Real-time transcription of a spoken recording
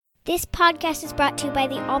This podcast is brought to you by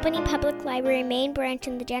the Albany Public Library main branch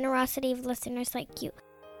and the generosity of listeners like you.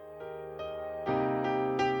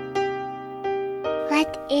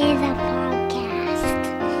 What is a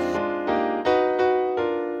podcast?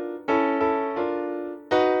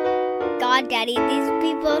 God, Daddy, these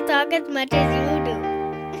people talk as much as you do.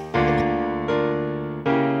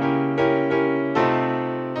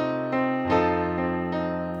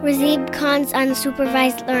 Razib Khan's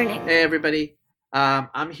unsupervised learning. Hey, everybody.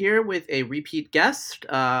 I'm here with a repeat guest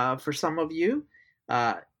for some of you,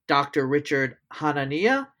 Dr. Richard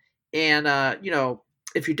Hanania. And,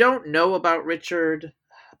 if you don't know about Richard,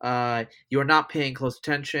 you are not paying close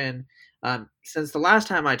attention. Since the last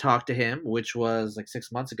time I talked to him, which was like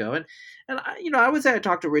 6 months ago, I would say I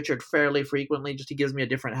talk to Richard fairly frequently. Just he gives me a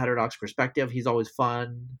different heterodox perspective. He's always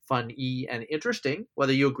funny, and interesting,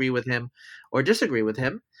 whether you agree with him or disagree with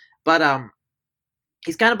him. But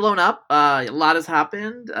he's kind of blown up. A lot has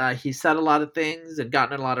happened. He said a lot of things and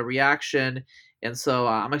gotten a lot of reaction. And so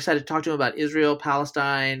I'm excited to talk to him about Israel,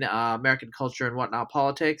 Palestine, American culture, and whatnot,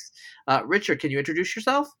 politics. Richard, can you introduce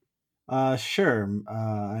yourself? Sure.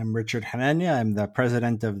 I'm Richard Hanania. I'm the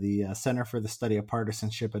president of the Center for the Study of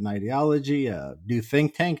Partisanship and Ideology, a new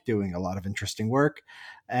think tank doing a lot of interesting work.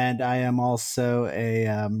 And I am also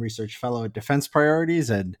a research fellow at Defense Priorities,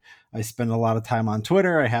 and I spend a lot of time on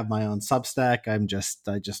Twitter. I have my own Substack. I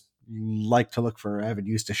just like to look for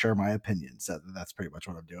avenues to share my opinions. So that's pretty much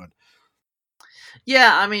what I'm doing.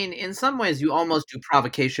 Yeah, I mean, in some ways, you almost do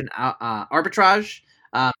provocation arbitrage.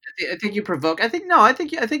 I think you provoke. I think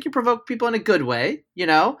you provoke people in a good way. You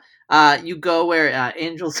go where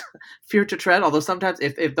angels fear to tread. Although sometimes,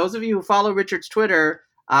 if those of you who follow Richard's Twitter,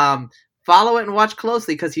 follow it and watch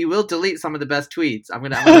closely because he will delete some of the best tweets.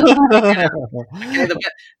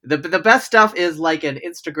 The best stuff is like an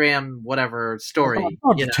Instagram whatever story.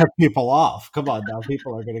 Tip people off. Come on now,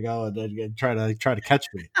 people are going to go and try to catch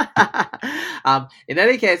me. In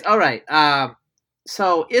any case, all right.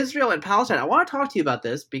 So Israel and Palestine, I want to talk to you about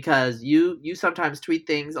this because you sometimes tweet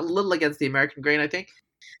things a little against the American grain, I think.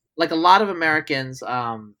 Like a lot of Americans,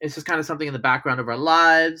 it's just kind of something in the background of our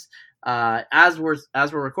lives. As we're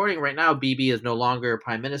recording right now, Bibi is no longer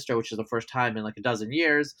prime minister, which is the first time in like a dozen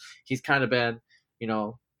years. He's kind of been,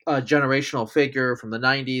 a generational figure from the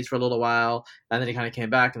 90s for a little while, and then he kind of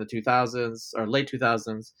came back in the 2000s or late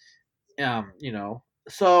 2000s.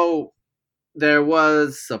 So there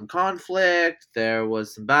was some conflict, there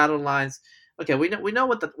was some battle lines. Okay, we know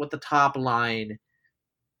what the top line,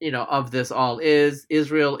 of this all is.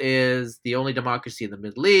 Israel is the only democracy in the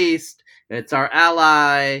Middle East. It's our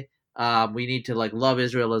ally. We need to love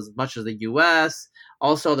Israel as much as the U.S.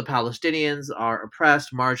 Also, the Palestinians are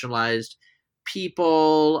oppressed, marginalized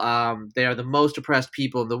people. They are the most oppressed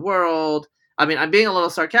people in the world. I mean, I'm being a little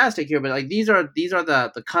sarcastic here, but these are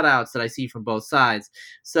the cutouts that I see from both sides.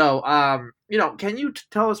 So, can you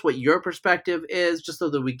tell us what your perspective is, just so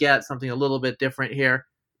that we get something a little bit different here?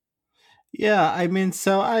 Yeah, I mean,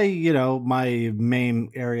 so my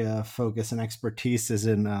main area of focus and expertise is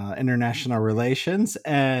in international relations,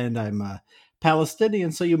 and I'm a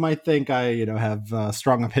Palestinian. So you might think I, have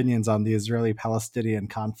strong opinions on the Israeli-Palestinian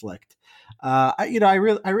conflict. I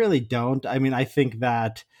really don't. I mean, I think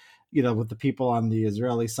that, what the people on the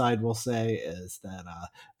Israeli side will say is that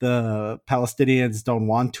the Palestinians don't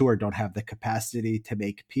want to or don't have the capacity to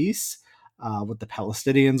make peace. What the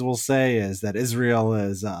Palestinians will say is that Israel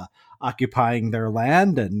is occupying their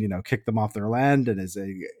land and kick them off their land and is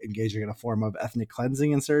engaging in a form of ethnic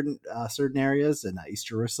cleansing in certain areas in East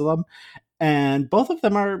Jerusalem. And both of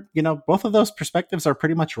them are, both of those perspectives are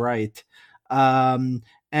pretty much right. And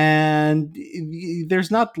there's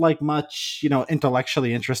not much,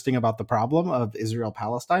 intellectually interesting about the problem of Israel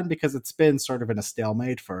Palestine because it's been sort of in a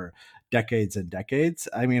stalemate for decades and decades.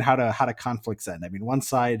 I mean, how do conflicts end? I mean, one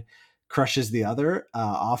side crushes the other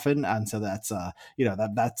often, and so that's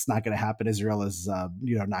that's not going to happen. Israel is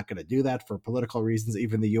not going to do that for political reasons.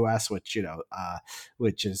 Even the U.S., which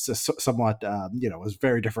is somewhat was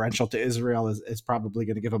very differential to Israel, is probably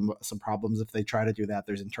going to give them some problems if they try to do that.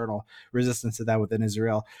 There's internal resistance to that within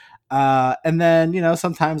Israel, and then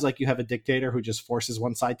sometimes you have a dictator who just forces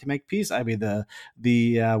one side to make peace. I mean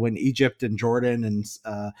when Egypt and Jordan and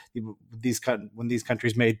when these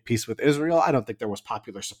countries made peace with Israel, I don't think there was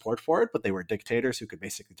popular support for it, but they were dictators who could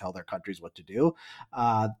basically tell their countries what to do.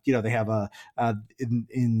 They have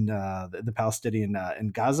in the Palestinian in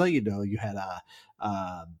Gaza, you had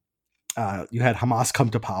you had Hamas come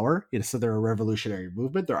to power. So they're a revolutionary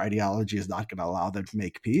movement. Their ideology is not going to allow them to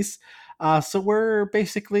make peace. So we're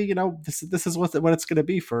basically, this is what it's going to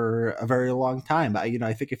be for a very long time.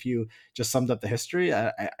 I think if you just summed up the history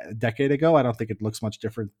a decade ago, I don't think it looks much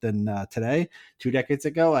different than today. 2 decades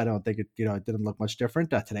ago, I don't think it didn't look much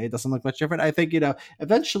different. Today, it doesn't look much different. I think,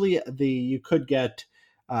 eventually you could get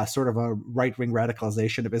sort of a right wing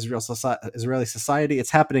radicalization of Israeli society.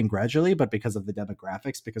 It's happening gradually, but because of the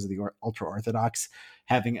demographics, because of the ultra orthodox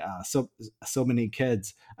having so many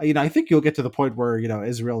kids, I think you'll get to the point where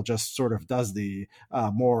Israel just sort of does the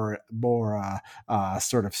more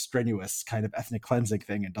sort of strenuous kind of ethnic cleansing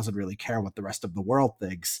thing and doesn't really care what the rest of the world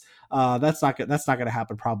thinks. That's not going to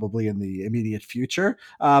happen probably in the immediate future.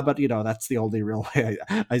 But that's the only real way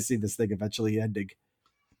I see this thing eventually ending.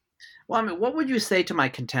 Well, I mean, what would you say to my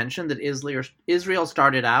contention that Israel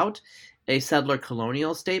started out a settler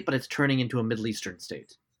colonial state, but it's turning into a Middle Eastern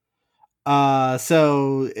state?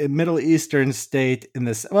 So a Middle Eastern state in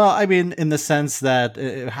this, well, I mean, in the sense that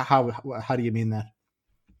how do you mean that?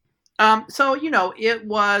 So it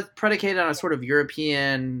was predicated on a sort of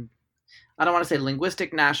European, I don't want to say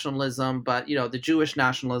linguistic nationalism, but the Jewish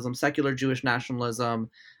nationalism, secular Jewish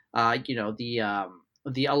nationalism,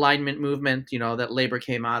 the alignment movement, that labor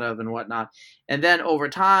came out of and whatnot. And then over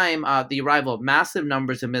time, the arrival of massive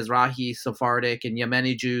numbers of Mizrahi, Sephardic, and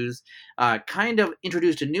Yemeni Jews kind of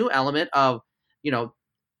introduced a new element of, you know,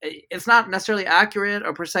 it's not necessarily accurate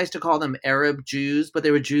or precise to call them Arab Jews, but they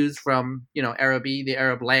were Jews from, Araby, the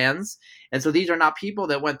Arab lands. And so these are not people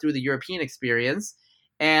that went through the European experience.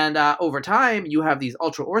 And over time, you have these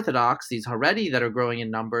ultra Orthodox, these Haredi that are growing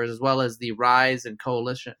in numbers, as well as the rise and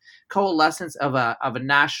coalescence of a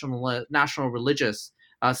national religious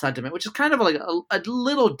sentiment, which is kind of like a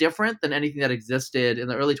little different than anything that existed in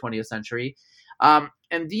the early 20th century.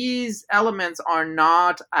 And these elements are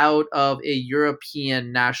not out of a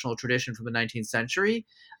European national tradition from the 19th century.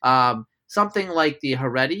 Something like the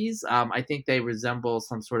Haredis, I think they resemble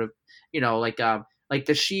some sort of, like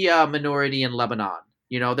the Shia minority in Lebanon.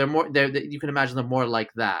 They're more. You can imagine them more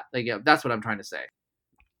like that. That's what I'm trying to say.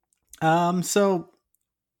 So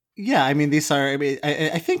yeah, I mean, these are. I mean,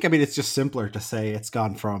 I think. I mean, it's just simpler to say it's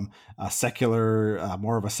gone from a secular,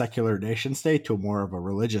 more of a secular nation state to more of a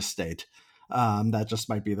religious state. That just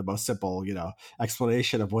might be the most simple,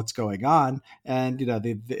 explanation of what's going on, and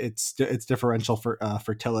it's differential for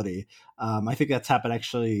fertility. I think that's happened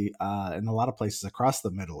actually in a lot of places across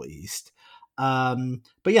the Middle East.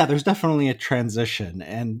 But yeah, there's definitely a transition,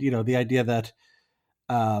 and the idea that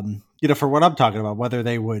for what I'm talking about, whether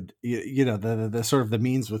they would, the sort of the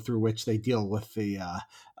means through which they deal with the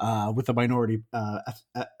minority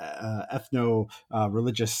ethno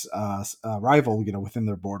religious rival, within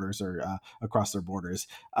their borders or across their borders.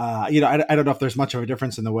 I don't know if there's much of a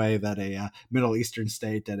difference in the way that a Middle Eastern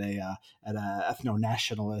state and a ethno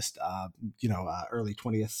nationalist, early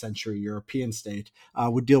 20th century European state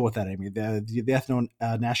would deal with that. I mean, the ethno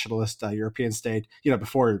nationalist European state,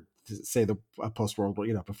 before say the post World War,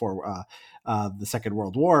 before the Second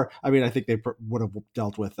World War. I mean, I think they would have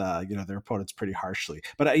dealt with their opponents pretty harshly.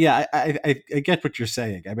 But yeah, I get what you're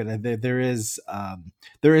saying. I mean, there is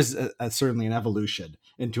certainly an evolution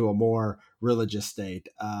into a more religious state,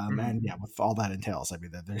 and yeah, with all that entails. I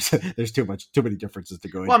mean, there's too many differences to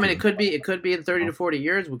go into. Well, I mean, it could be in 30 to 40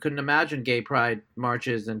 years. We couldn't imagine gay pride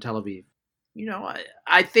marches in Tel Aviv.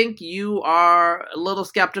 I think you are a little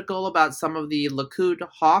skeptical about some of the Likud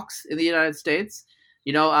hawks in the United States.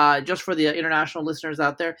 Just for the international listeners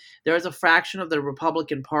out there, there is a fraction of the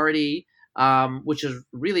Republican Party, which is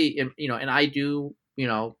really, and I do,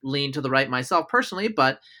 lean to the right myself personally,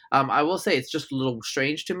 but I will say it's just a little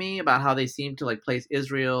strange to me about how they seem to place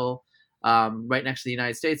Israel right next to the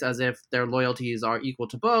United States as if their loyalties are equal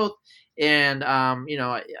to both. And,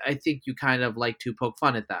 I think you kind of like to poke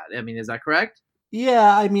fun at that. I mean, is that correct?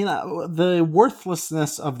 Yeah, I mean, the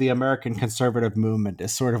worthlessness of the American conservative movement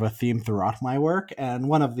is sort of a theme throughout my work, and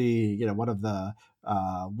one of the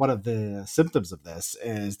symptoms of this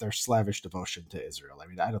is their slavish devotion to Israel. I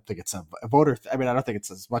mean, I don't think it's a voter. I mean, I don't think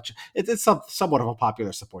it's as much. It's somewhat of a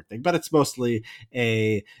popular support thing, but it's mostly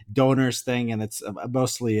a donors thing, and it's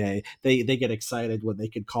mostly they get excited when they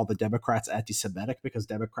can call the Democrats anti-Semitic because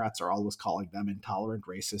Democrats are always calling them intolerant,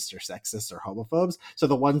 racist, or sexist, or homophobes. So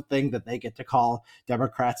the one thing that they get to call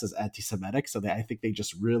Democrats is anti-Semitic. So I think they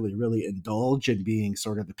just really, really indulge in being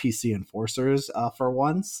sort of the PC enforcers for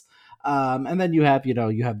once. And then you have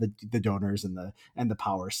the donors and the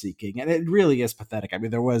power seeking, and it really is pathetic. I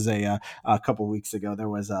mean, there was a couple weeks ago, there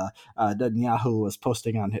was Netanyahu was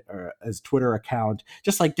posting on his Twitter account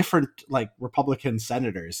just like different like Republican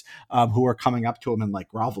senators who are coming up to him and like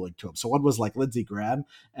groveling to him. So one was like Lindsey Graham,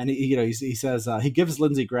 and he says he gives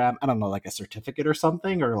Lindsey Graham, I don't know, like a certificate or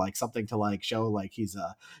something, or like something to like show like he's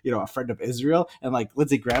a friend of Israel, and like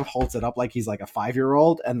Lindsey Graham holds it up like he's like a 5-year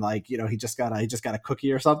old, and like he just got a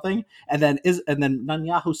cookie or something, and then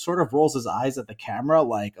Netanyahu sort of rolls his eyes at the camera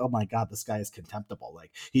like, oh my god, this guy is contemptible,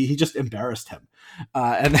 like he just embarrassed him,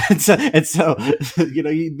 and so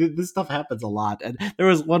this stuff happens a lot. And there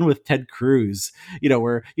was one with Ted Cruz,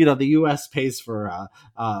 where the U.S. pays for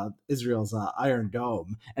Israel's Iron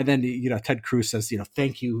Dome, and then Ted Cruz says,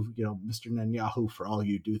 thank you, Mr. Netanyahu, for all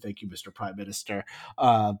you do. Thank you, Mr. Prime Minister.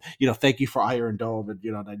 Thank you for Iron Dome. And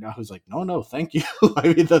Netanyahu's like, no, thank you.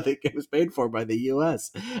 I mean, the thing was paid for by the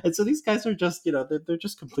U.S. And so these guys are just, they're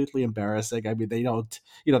just completely embarrassing. I mean, they don't,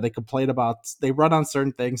 they run on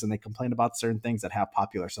certain things and they complain about certain things that have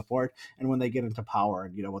popular support. And when they get into power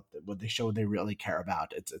and what they show they really care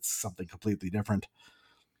about, it's something completely different.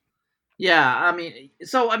 Yeah, I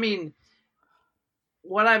mean,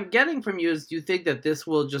 what I'm getting from you is, do you think that this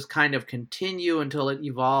will just kind of continue until it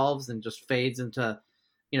evolves and just fades into,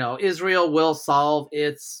 Israel will solve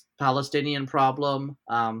its Palestinian problem,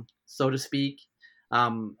 so to speak,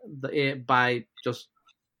 by just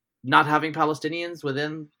not having Palestinians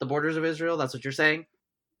within the borders of Israel? That's what you're saying?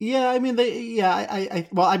 Yeah, I mean,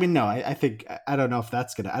 well, I mean, no, I think, I don't know if I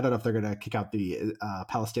don't know if they're gonna kick out the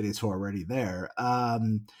Palestinians who are already there.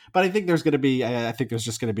 But I think there's gonna be, I think there's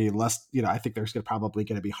just gonna be less, I think there's probably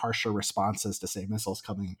gonna be harsher responses to, say, missiles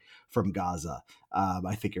coming from Gaza.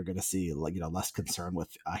 I think you're gonna see, like, less concern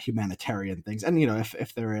with humanitarian things, and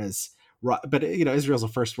if there is. But Israel's a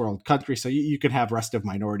first world country, so you can have restive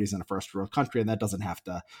minorities in a first world country, and that doesn't have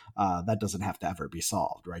to ever be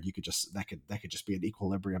solved, right? You could just that could just be an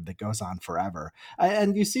equilibrium that goes on forever.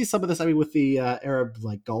 And you see some of this, I mean, with the Arab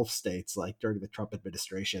like Gulf states, like during the Trump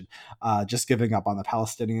administration, just giving up on the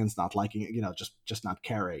Palestinians, not liking it, just not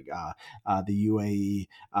caring. The UAE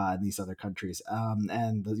and these other countries,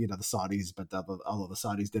 and the Saudis, but although the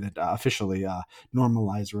Saudis didn't officially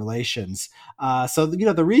normalize relations, so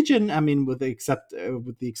the region, I mean, with the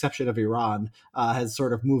exception of Iran, has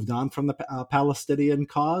sort of moved on from the Palestinian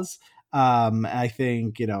cause. I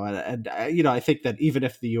think, I think that even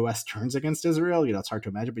if the U.S. turns against Israel, it's hard to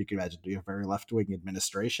imagine, but you can imagine a very left-wing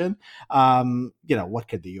administration. What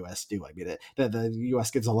could the U.S. do? I mean, the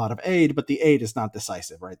U.S. gives a lot of aid, but the aid is not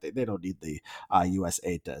decisive, right? They don't need the U.S.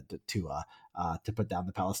 aid to put down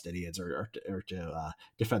the Palestinians or to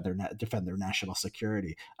defend their national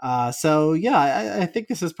security. So yeah, I think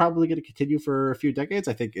this is probably going to continue for a few decades.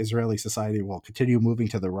 I think Israeli society will continue moving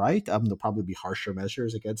to the right. There'll probably be harsher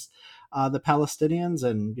measures against the Palestinians,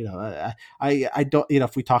 and I don't,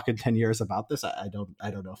 if we talk in 10 years about this, I don't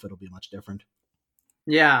know if it'll be much different.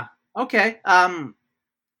 Yeah. Okay. I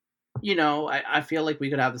feel like we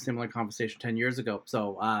could have the similar conversation 10 years ago.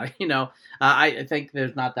 So, I think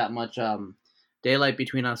there's not that much daylight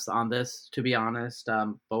between us on this, to be honest.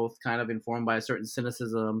 Both kind of informed by a certain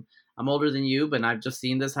cynicism. I'm older than you, but I've just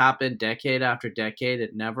seen this happen decade after decade.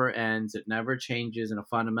 It never ends. It never changes in a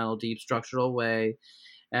fundamental, deep, structural way.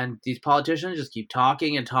 And these politicians just keep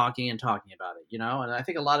talking and talking and talking about it, and I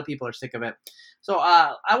think a lot of people are sick of it. So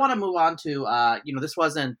I want to move on to, this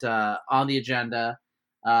wasn't on the agenda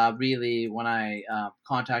really when I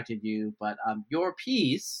contacted you, but your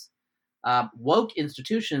piece, Woke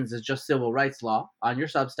Institutions is Just Civil Rights Law, on your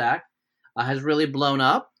Substack, has really blown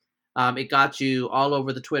up. It got you all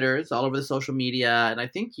over the Twitters, all over the social media, and I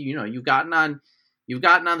think you've gotten on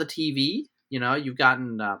the TV. You've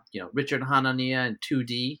gotten Richard Hanania in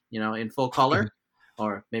 2D, in full color,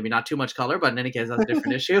 or maybe not too much color, but in any case, that's a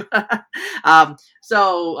different issue.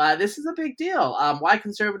 So this is a big deal. Why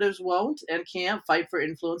conservatives won't and can't fight for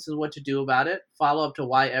influence and what to do about it. Follow up to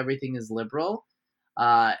why everything is liberal.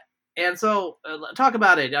 And so talk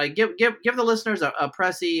about it. Give the listeners a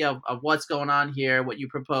précis of what's going on here, what you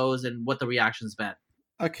propose, and what the reaction's been.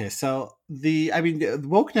 Okay, so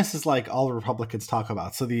wokeness is like all Republicans talk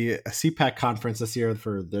about. So the CPAC conference this year,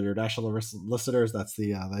 for the international listeners, that's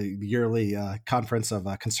the yearly conference of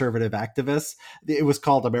conservative activists. It was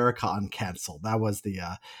called America Uncanceled. That was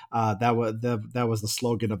that was the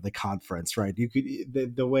slogan of the conference, right? You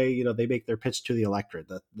could the way they make their pitch to the electorate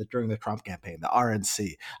during the Trump campaign, the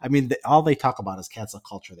RNC. I mean, all they talk about is cancel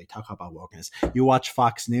culture. They talk about wokeness. You watch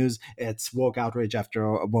Fox News, it's woke outrage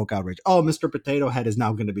after woke outrage. Oh, Mr. Potato Head is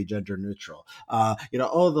now going to be gender neutral. neutral.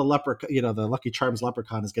 The the Lucky Charms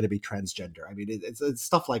leprechaun is going to be transgender. I mean, it's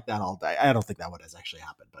stuff like that all day. I don't think that one has actually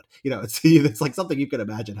happened, but it's like something you can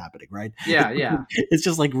imagine happening, right? Yeah. It's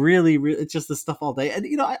just like really, really, it's just this stuff all day. And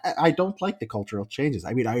I don't like the cultural changes.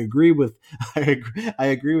 I mean, I agree with I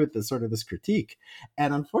agree with the sort of this critique.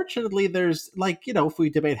 And unfortunately, there's like, if we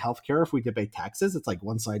debate healthcare, if we debate taxes, it's like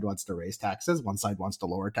one side wants to raise taxes, one side wants to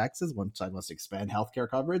lower taxes, one side wants to expand healthcare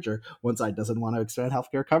coverage, or one side doesn't want to expand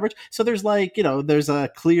healthcare coverage. So there's like, there's a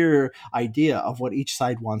clear idea of what each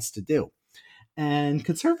side wants to do. And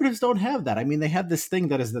conservatives don't have that. I mean, they have this thing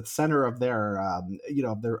that is the center of their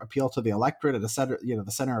appeal to the electorate, and the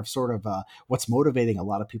center of sort of what's motivating a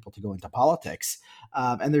lot of people to go into politics.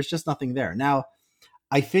 And there's just nothing there. Now,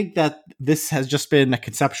 I think that this has just been a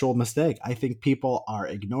conceptual mistake. I think people are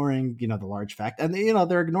ignoring, the large fact, and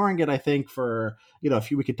they're ignoring it. I think for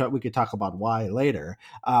if we could talk about why later.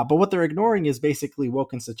 But what they're ignoring is basically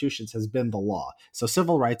woke institutions has been the law. So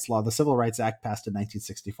civil rights law, the Civil Rights Act passed in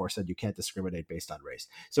 1964 said you can't discriminate based on race.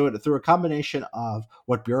 So through a combination of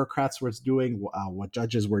what bureaucrats were doing, what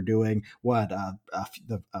judges were doing, what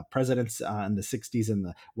the presidents in the 60s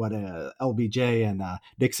and what LBJ and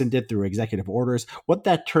Nixon did through executive orders, what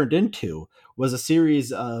that turned into was a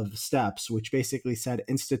series of steps which basically said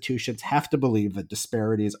institutions have to believe that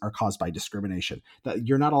disparities are caused by discrimination, that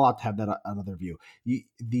you're not allowed to have that another view.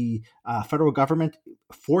 The federal government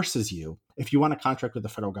forces you, if you want to contract with the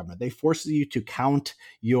federal government, they force you to count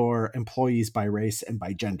your employees by race and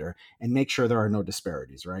by gender and make sure there are no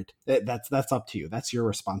disparities, right? That's up to you. That's your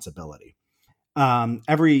responsibility.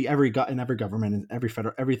 Every government and every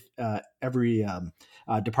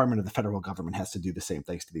department of the federal government has to do the same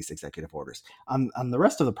thanks to these executive orders. On the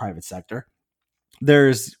rest of the private sector,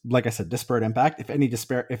 there's, like I said, disparate impact.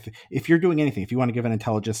 If you're doing anything, if you want to give an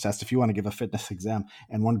intelligence test, if you want to give a fitness exam,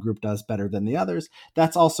 and one group does better than the others,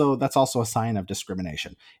 that's also a sign of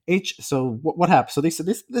discrimination. So what happens? So they said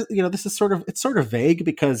this is sort of vague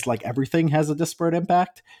because like everything has a disparate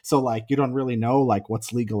impact. So like you don't really know like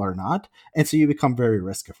what's legal or not, and so you become very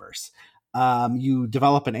risk averse. You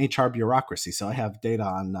develop an HR bureaucracy. So I have data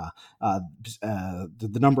on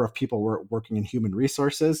the number of people working in human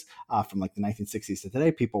resources from like the 1960s to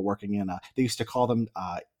today. People working in, they used to call them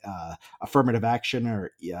affirmative action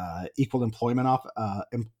or equal employment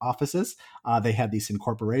offices. They had these in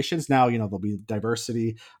corporations. Now, there'll be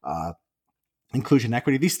diversity, inclusion,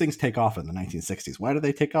 equity. These things take off in the 1960s. Why do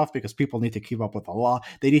they take off? Because people need to keep up with the law.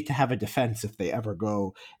 They need to have a defense if they ever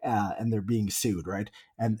go and they're being sued, right?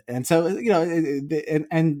 And so and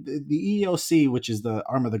the EEOC, which is the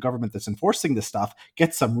arm of the government that's enforcing this stuff,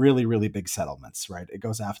 gets some really, really big settlements, right? It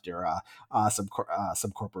goes after some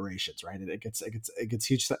corporations, right? It gets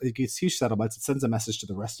huge settlements. It sends a message to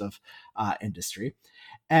the rest of industry,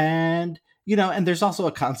 and there's also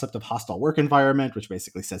a concept of hostile work environment, which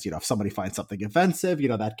basically says, if somebody finds something offensive,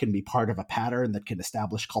 that can be part of a pattern that can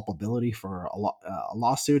establish culpability for a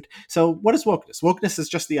lawsuit. So what is wokeness? Wokeness is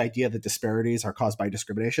just the idea that disparities are caused by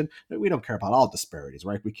discrimination. We don't care about all disparities,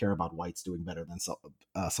 right? We care about whites doing better than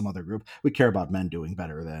some other group. We care about men doing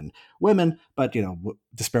better than women, but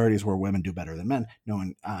disparities where women do better than men, no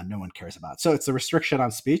one cares about. So it's the restriction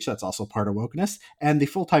on speech that's also part of wokeness, and the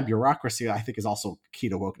full-time bureaucracy, I think, is also key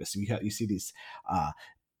to wokeness. You see these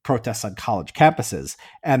protests on college campuses,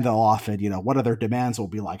 and they'll often, one of their demands will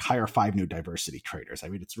be like hire 5 new diversity trainers. I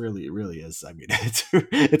mean, it really is. I mean,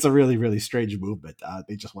 it's a really, really strange movement.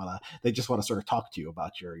 They just want to sort of talk to you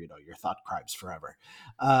about your thought crimes forever.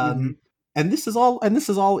 And this is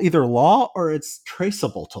all either law or it's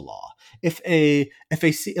traceable to law. If a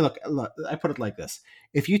look, I put it like this: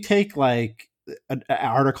 if you take like an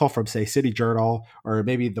article from, say, City Journal, or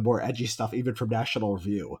maybe the more edgy stuff even from National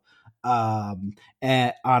Review,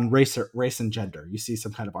 and on race and gender, you see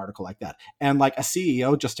some kind of article like that, and like a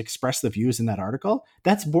CEO just expressed the views in that article,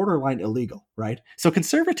 that's borderline illegal, right? So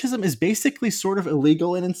conservatism is basically sort of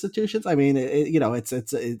illegal in institutions. I mean,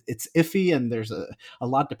 it's iffy, and there's a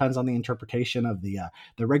lot depends on the interpretation of the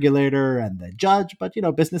regulator and the judge, but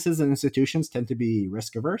businesses and institutions tend to be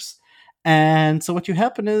risk averse. And so what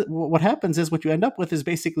happens is what you end up with is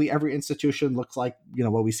basically every institution looks like,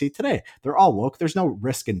 what we see today. They're all woke. There's no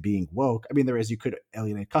risk in being woke. I mean, there is, you could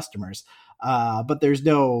alienate customers, but there's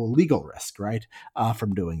no legal risk, right,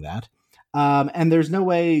 from doing that. And there's no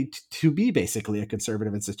way to be basically a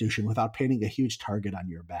conservative institution without painting a huge target on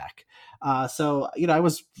your back. So I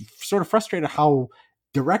was sort of frustrated how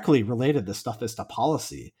directly related this stuff is to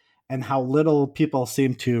policy and how little people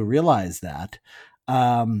seem to realize that.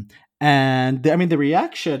 And I mean, the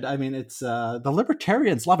reaction, I mean, it's the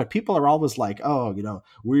libertarians love it. People are always like, oh,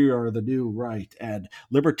 we are the new right, and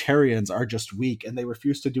libertarians are just weak and they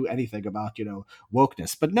refuse to do anything about,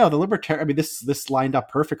 wokeness. But no, the libertarian, I mean, this lined up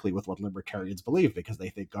perfectly with what libertarians believe, because they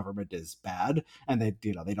think government is bad, and they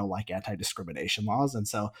don't like anti-discrimination laws. And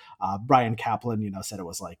so Brian Kaplan, said it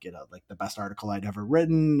was like, like the best article I'd ever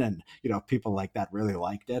written. And, people like that really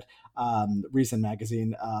liked it. Reason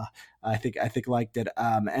Magazine, I think liked it.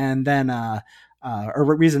 And then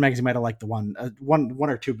or Reason Magazine might have liked the one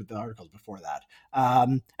or two of the articles before that.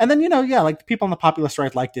 And then like the people on the populist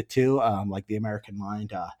right liked it too. Like the American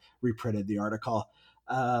Mind reprinted the article.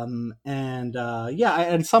 And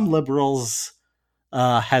some liberals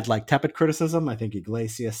had like tepid criticism. I think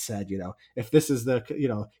Iglesias said, if this is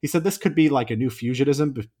he said this could be like a new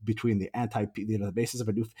fusionism between the the basis of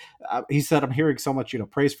a new. He said, I'm hearing so much,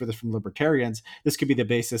 praise for this from libertarians. This could be the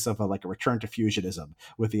basis of like a return to fusionism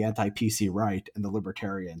with the anti-PC right and the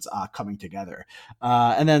libertarians coming together.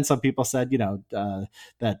 And then some people said,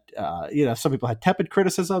 that some people had tepid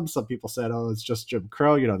criticism. Some people said, oh, it's just Jim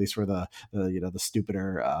Crow. These were the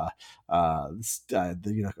stupider, among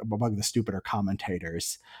the stupider commentators.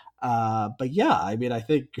 But yeah, I mean, I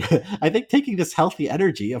think I think taking this healthy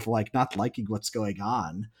energy of like not liking what's going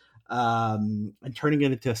on, and turning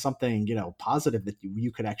it into something positive that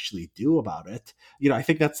you could actually do about it. I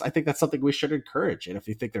think that's something we should encourage. And if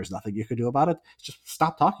you think there's nothing you could do about it, just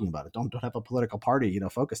stop talking about it. Don't have a political party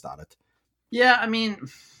focused on it. Yeah, I mean,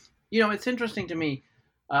 it's interesting to me,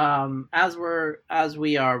 as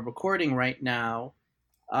we are recording right now.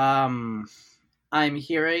 I'm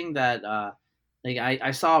hearing that like I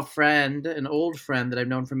saw a friend, an old friend that I've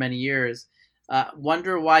known for many years,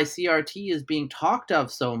 wonder why CRT is being talked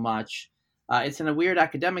of so much. It's in a weird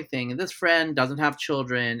academic thing, and this friend doesn't have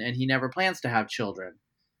children, and he never plans to have children.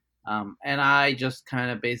 And I just kind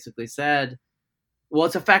of basically said, well,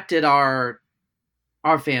 it's affected our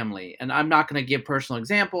family, and I'm not going to give personal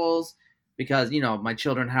examples because my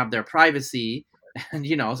children have their privacy, and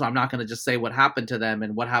so I'm not going to just say what happened to them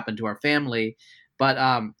and what happened to our family.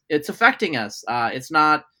 But it's affecting us. It's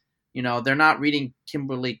not, they're not reading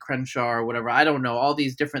Kimberly Crenshaw or whatever. I don't know, all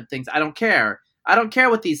these different things. I don't care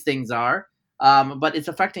what these things are. But it's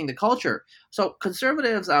affecting the culture. So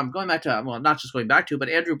conservatives, going back to, well, not just going back to, but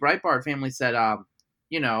Andrew Breitbart family said,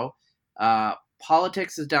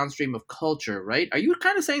 politics is downstream of culture, right? Are you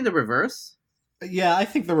kind of saying the reverse? Yeah, I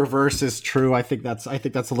think the reverse is true. I think that's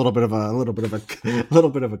a little bit of a little bit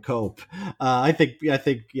of a cope. I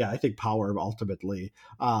think power ultimately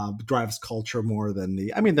drives culture more than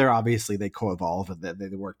the. I mean, they co-evolve and they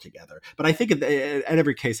work together. But I think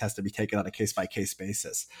every case has to be taken on a case by case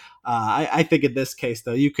basis. I think in this case,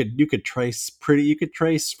 though, you could trace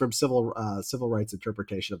from civil rights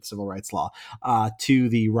interpretation of the civil rights law to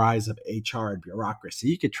the rise of HR and bureaucracy.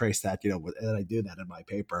 You could trace that, and I do that in my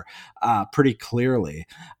paper pretty clearly.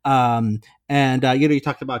 And you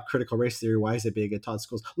talked about critical race theory. Why is it being taught in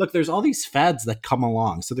schools? Look, there's all these fads that come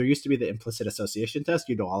along. So there used to be the implicit association test.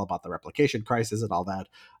 All about the replication crisis and all that.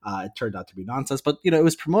 It turned out to be nonsense. But it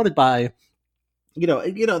was promoted by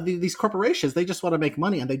these corporations. They just want to make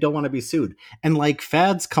money and they don't want to be sued. And like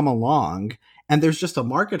fads come along, and there's just a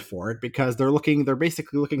market for it because they're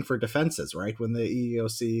basically looking for defenses, right? When the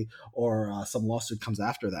EEOC or some lawsuit comes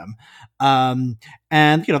after them.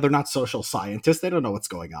 And they're not social scientists. They don't know what's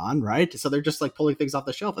going on, right? So they're just like pulling things off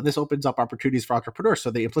the shelf. And this opens up opportunities for entrepreneurs. So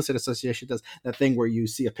the implicit association does that thing where you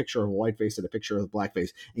see a picture of a white face and a picture of a black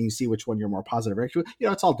face, and you see which one you're more positive.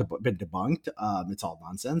 It's all been debunked. It's all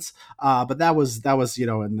nonsense. But that was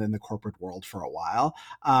in the corporate world for a while.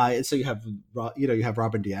 So you have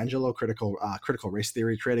Robin DiAngelo, critical race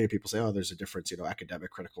theory trading. People say, oh, there's a difference,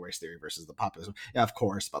 academic critical race theory versus the populism. Yeah, of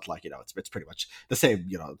course, but it's pretty much the same,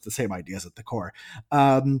 the same ideas at the core.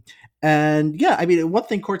 And yeah, I mean, one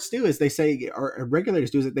thing courts do is they say, or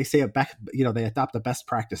regulators do, is they say they adopt a best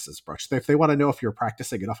practices approach. If they want to know if you're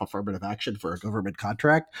practicing enough affirmative action for a government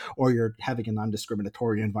contract or you're having a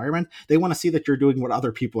non-discriminatory environment, they want to see that you're doing what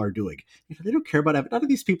other people are doing. They don't care about evidence. None of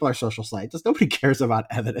these people are social scientists. Nobody cares about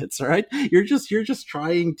evidence, right? You're just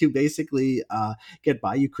trying to basically get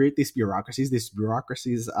by. You create these bureaucracies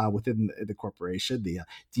within the corporation, the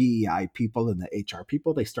DEI people and the HR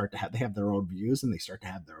people. They have their own views and they start to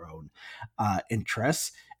have their own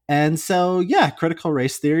interests. And so, yeah, critical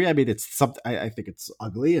race theory. I mean, it's something I think it's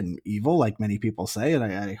ugly and evil, like many people say, and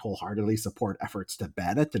I wholeheartedly support efforts to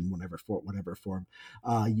ban it in whatever form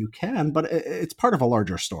you can. But it's part of a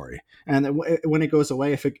larger story, and when it goes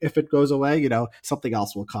away, if it goes away, something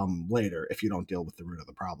else will come later if you don't deal with the root of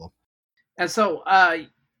the problem. And so,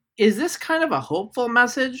 is this kind of a hopeful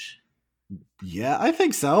message? Yeah, I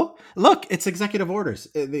think so. Look, it's executive orders.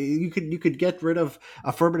 You could get rid of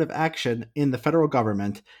affirmative action in the federal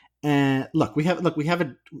government. And look, we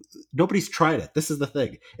haven't. Nobody's tried it. This is the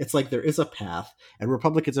thing. It's like there is a path, and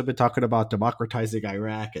Republicans have been talking about democratizing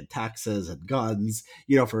Iraq and taxes and guns,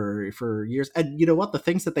 for years. And you know what? The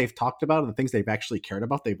things that they've talked about and the things they've actually cared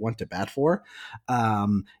about, they've went to bat for.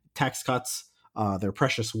 Tax cuts, their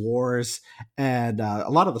precious wars, and a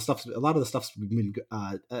lot of the stuff's been,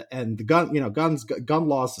 and the gun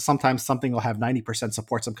laws. Sometimes something will have 90%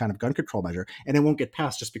 support, some kind of gun control measure, and it won't get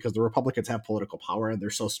passed just because the Republicans have political power and they're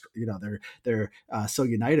so so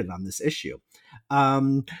united on this issue.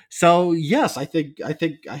 So yes, I think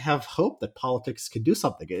I have hope that politics can do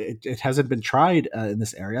something. It hasn't been tried in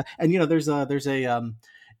this area, and there's a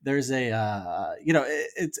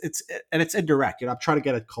it's indirect. I'm trying to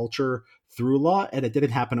get a culture through law, and it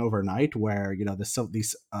didn't happen overnight. Where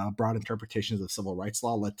these broad interpretations of civil rights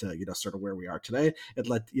law led to sort of where we are today. It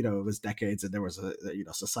led it was decades, and there was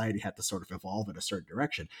society had to sort of evolve in a certain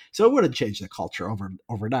direction. So it wouldn't change the culture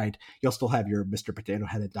overnight. You'll still have your Mr. Potato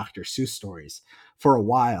Head and Dr. Seuss stories for a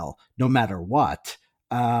while, no matter what.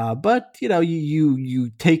 But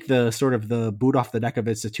you take the sort of the boot off the neck of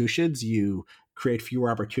institutions. You create fewer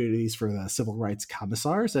opportunities for the civil rights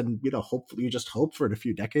commissars, and hopefully you just hope for in a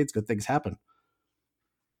few decades good things happen.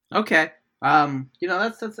 Okay.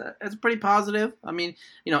 That's pretty positive. I mean,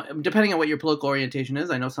 depending on what your political orientation is,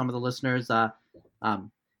 I know some of the listeners,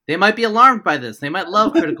 they might be alarmed by this. They might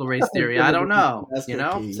love critical race theory. I don't know,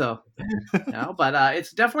 So, but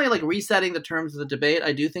it's definitely like resetting the terms of the debate.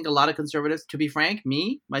 I do think a lot of conservatives, to be frank,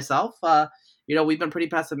 myself, we've been pretty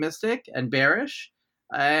pessimistic and bearish,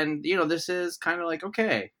 and this is kind of like,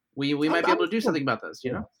 okay, we might be able to do something about this.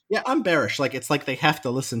 Yeah, I'm bearish. Like, it's like they have to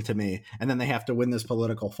listen to me, and then they have to win this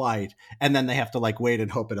political fight, and then they have to like wait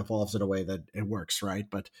and hope it evolves in a way that it works, right?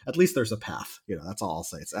 But at least there's a path. That's all I'll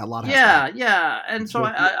say. It's a lot. Yeah. And so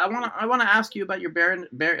I want to ask you about your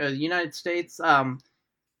United States.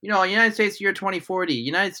 United States year 2040,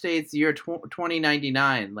 United States year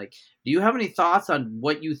 2099. Like, do you have any thoughts on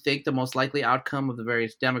what you think the most likely outcome of the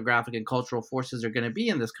various demographic and cultural forces are going to be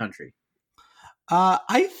in this country?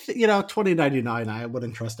 2099, I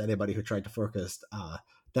wouldn't trust anybody who tried to forecast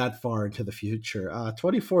that far into the future.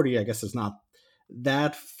 2040, I guess, is not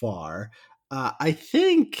that far. I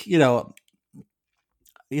think, I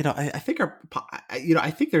think I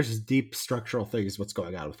think there's deep structural things what's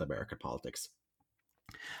going on with American politics.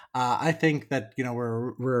 I think that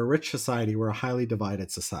we're a rich society, we're a highly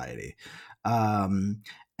divided society. And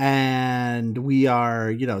we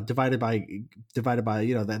are divided by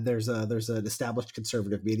that there's an established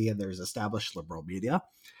conservative media, there's established liberal media.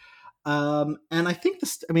 And I think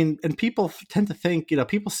and people tend to think,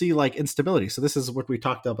 people see like instability. So this is what we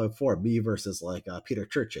talked about before, me versus like Peter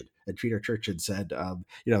Churchin. And Peter Churchin said,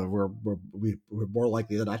 we're more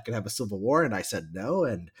likely than not going to have a civil war. And I said no.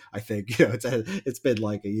 And I think, it's been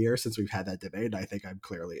like a year since we've had that debate. And I think I'm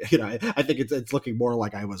clearly, I think it's looking more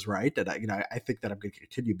like I was right. And I think that I'm going to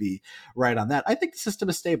continue to be right on that. I think the system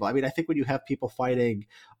is stable. I mean, I think when you have people fighting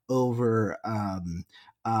over,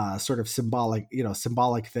 sort of symbolic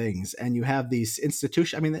things, and you have these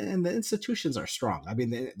institutions. I mean, and the institutions are strong. I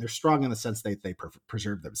mean, they're strong in the sense they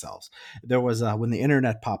preserve themselves. There was when the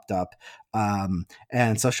internet popped up,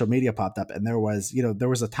 and social media popped up, and there was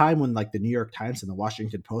a time when like the New York Times and the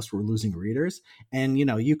Washington Post were losing readers, and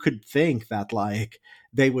you could think that like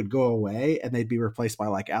they would go away and they'd be replaced by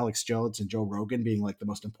like Alex Jones and Joe Rogan being like the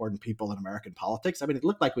most important people in American politics. I mean, it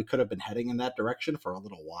looked like we could have been heading in that direction for a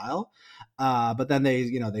little while, but then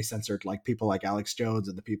they censored like people like Alex Jones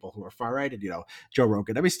and the people who are far right, and Joe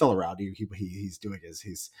Rogan. I mean, he's still around. He's doing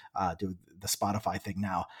doing the Spotify thing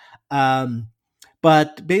now.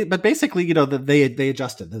 But basically, they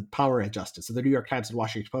adjusted, the power adjusted. So the New York Times and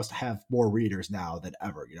Washington Post have more readers now than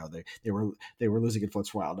ever. They were losing influence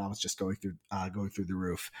for a while. Now it's just going through the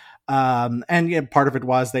roof. And part of it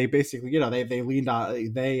was they basically, they leaned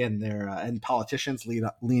on, they and their and politicians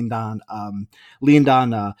leaned on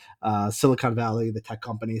Silicon Valley, the tech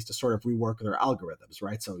companies, to sort of rework their algorithms,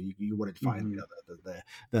 right? So you wouldn't find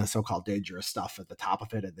the so-called dangerous stuff at the top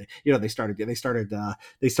of it, and they started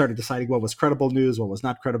deciding what was credible news, what was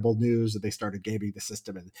not credible news, and they started gaming the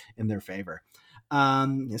system in their favor.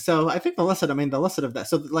 So I think the lesson of that.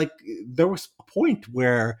 So like there was a point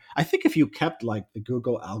where I think if you kept like the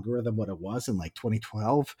Google algorithm what it was in like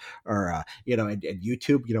 2012, or and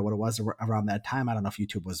YouTube, what it was around that time. I don't know if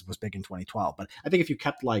YouTube was big in 2012, but I think if you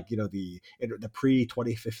kept like the pre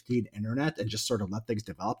 2015 internet and just sort of let things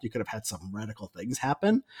develop, you could have had some radical things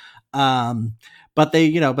happen. But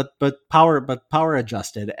they, power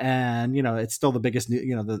adjusted, and it's still the biggest,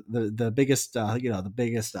 the biggest, the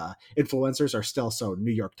biggest influencers are still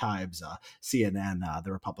New York Times, CNN,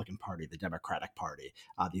 the Republican Party, the Democratic Party,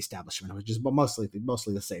 the establishment, which is mostly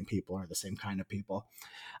the same people, or the same kind of people.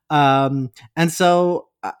 And so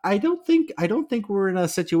I don't think we're in a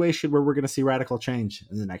situation where we're going to see radical change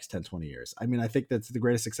in the next 10, 20 years. I mean, I think that's the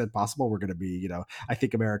greatest extent possible. We're going to be, I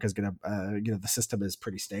think America's going to, the system is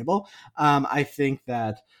pretty stable. I think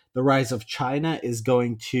that the rise of China is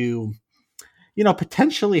going to,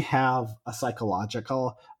 potentially have a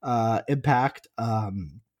psychological impact.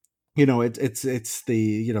 It's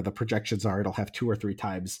the the projections are it'll have 2 or 3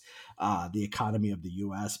 times the economy of the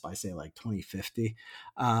U.S. by say like 2050.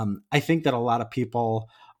 I think that a lot of people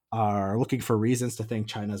are looking for reasons to think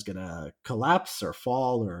China's going to collapse or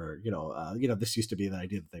fall, or this used to be the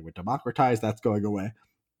idea that they would democratize. That's going away.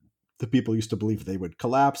 The people used to believe they would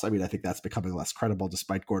collapse. I mean, I think that's becoming less credible,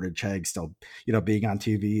 despite Gordon Chang still, being on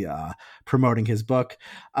TV, promoting his book.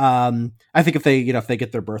 I think if they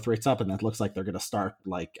get their birth rates up, and it looks like they're going to start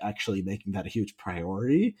like actually making that a huge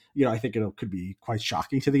priority, I think it could be quite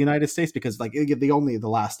shocking to the United States, because like the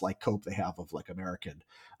last like cope they have of like American,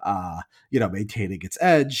 maintaining its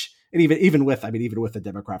edge. And even with the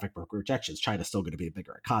demographic projections, China's still going to be a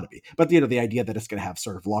bigger economy. But the idea that it's going to have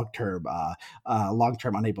sort of long term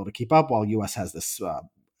unable to keep up, while U.S. has this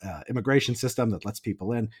immigration system that lets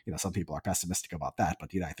people in. Some people are pessimistic about that,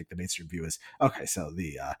 but I think the mainstream view is okay. So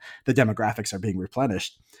the demographics are being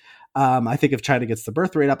replenished. I think if China gets the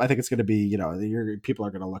birth rate up, I think it's going to be, people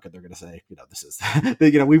are going to look at, they're going to say, this is,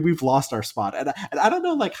 we've lost our spot. And I don't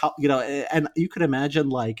know, like how, and you could imagine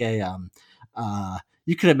like a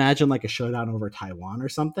showdown over Taiwan or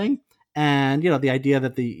something. And, the idea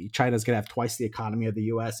that China's going to have twice the economy of the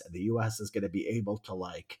U.S. and the U.S. is going to be able to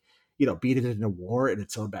like, beat it in a war in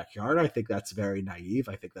its own backyard. I think that's very naive.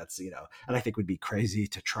 I think that's, and I think would be crazy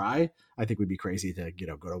to try. I think we'd be crazy to,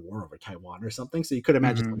 go to war over Taiwan or something. So you could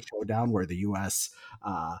imagine some showdown where the U.S.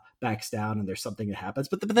 Backs down and there's something that happens.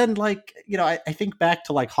 But then like, I think back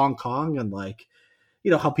to like Hong Kong, and like,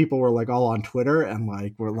 how people were like all on Twitter and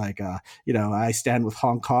like were like I stand with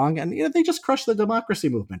Hong Kong, and they just crushed the democracy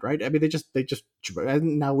movement, right? I mean, they just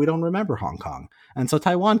and now we don't remember Hong Kong. And so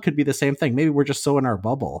Taiwan could be the same thing. Maybe we're just so in our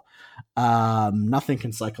bubble. Nothing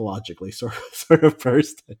can psychologically sort of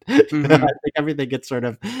burst. I think everything gets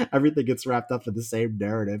wrapped up in the same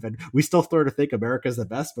narrative, and we still sort of think America's the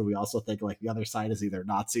best, but we also think like the other side is either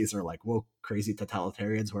Nazis or like woke crazy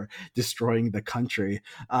totalitarians who are destroying the country.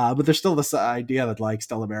 But there's still this idea that like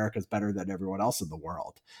still America's better than everyone else in the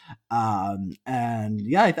world. And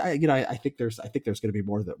yeah, I think there's going to be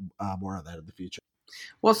more of that in the future.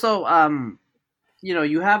 Well, so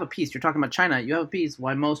you have a piece. You're talking about China. You have a piece.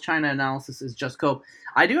 Why most China analysis is just cope.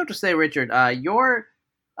 I do have to say, Richard, your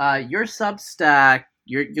Substack.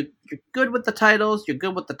 You're good with the titles. You're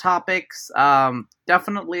good with the topics.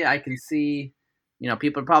 Definitely, I can see.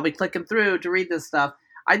 People are probably clicking through to read this stuff.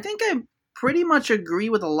 I think I pretty much agree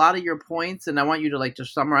with a lot of your points, and I want you to like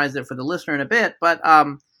just summarize it for the listener in a bit. But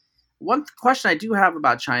one question I do have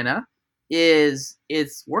about China is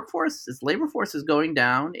its workforce, its labor force is going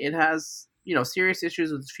down. It has serious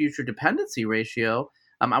issues with its future dependency ratio.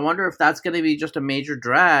 I wonder if that's going to be just a major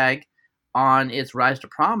drag on its rise to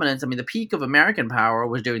prominence. I mean, the peak of American power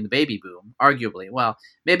was during the baby boom, arguably. Well,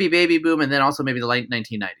 maybe baby boom, and then also maybe the late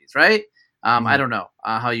 1990s, right? I don't know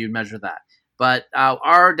how you measure that. But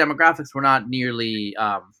our demographics were not nearly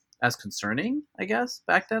as concerning, I guess,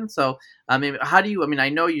 back then. So, I mean, I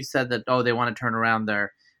know you said that, they want to turn around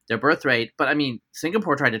their birth rate, but I mean,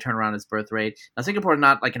 Singapore tried to turn around its birth rate. Now, Singapore is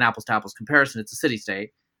not like an apples to apples comparison. It's a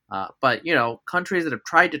city-state. But, countries that have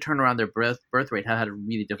tried to turn around their birth rate have had a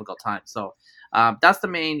really difficult time. So that's the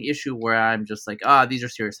main issue where I'm just like, these are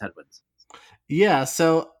serious headwinds. Yeah,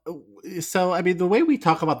 so I mean, the way we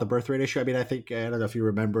talk about the birth rate issue, I mean, I don't know if you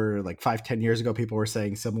remember, like 5-10 years ago, people were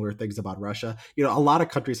saying similar things about Russia. A lot of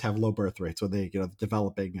countries have low birth rates when they,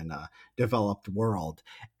 developing in a developed world.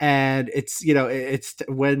 And it's, it's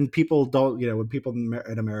when people don't, when people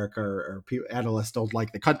in America or analysts don't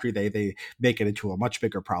like the country, they make it into a much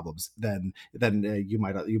bigger problems than you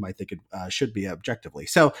might think it should be objectively.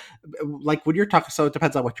 So like when you're talking, so it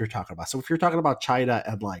depends on what you're talking about. So if you're talking about China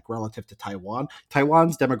and like relative to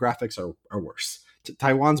Taiwan's demographics are worse.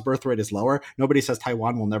 Taiwan's birth rate is lower. Nobody says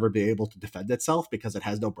Taiwan will never be able to defend itself because it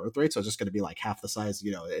has no birth rate, so it's just going to be like half the size,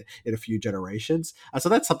 in a few generations. So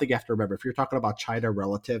that's something you have to remember. If you're talking about China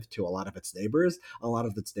relative to a lot of its neighbors, a lot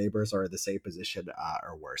of its neighbors are in the same position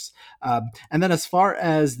or worse. And then as far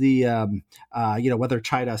as whether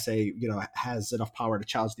China, say, has enough power to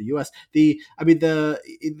challenge the U.S.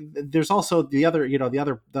 There's also the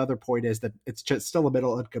other point is that it's just still a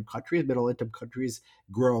middle income country. Middle income countries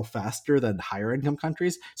grow faster than higher income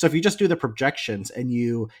countries. So if you just do the projections and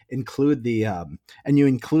you include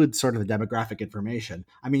sort of the demographic information,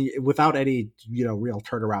 without any real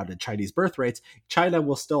turnaround in Chinese birth rates, China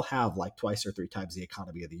will still have like twice or three times the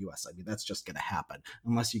economy of the U.S. That's just going to happen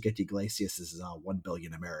unless you get Iglesias's 1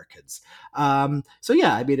 billion Americans. So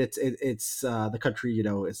yeah, it's the country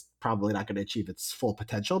is probably not going to achieve its full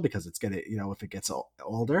potential because it's going to if it gets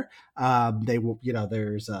older, they will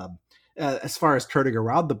there's as far as turning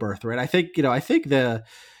around the birth rate, I think we'll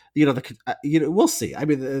see.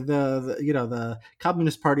 The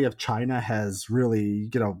Communist Party of China has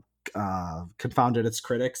really confounded its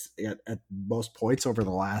critics at most points over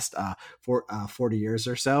the last 40 years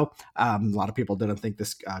or so. A lot of people didn't think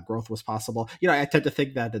this growth was possible. I tend to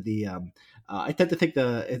think that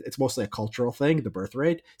it's mostly a cultural thing, the birth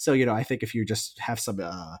rate. So I think if you just have some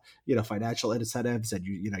financial incentives and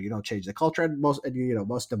you don't change the culture, and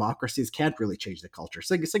most democracies can't really change the culture.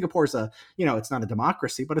 Singapore's it's not a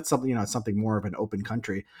democracy, but it's something more of an open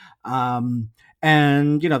country.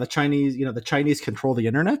 And the Chinese control the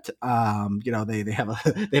internet. They have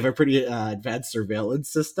a pretty advanced surveillance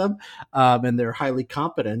system, and they're highly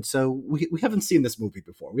competent. So we haven't seen this movie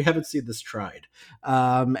before. We haven't seen this tried.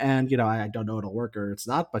 And I don't know it'll work or it's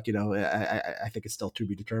not, but I think it's still to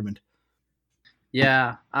be determined.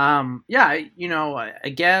 Yeah. Again,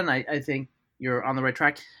 I think you're on the right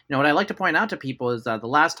track. What I like to point out to people is that the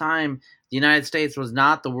last time the United States was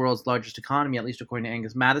not the world's largest economy, at least according to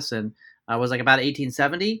Angus Madison, was like about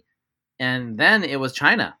 1870, and then it was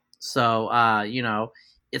China. So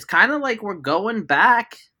it's kind of like we're going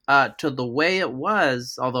back to the way it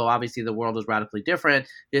was, although obviously the world is radically different.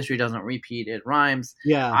 History doesn't repeat, it rhymes.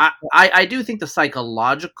 Yeah. I do think the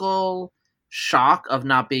psychological shock of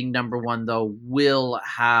not being number one, though, will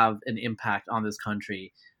have an impact on this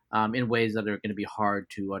country in ways that are going to be hard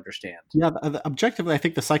to understand. Yeah, objectively, I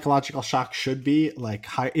think the psychological shock should be like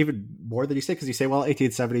high, even more than you say, because you say, well,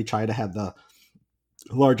 1870, China had the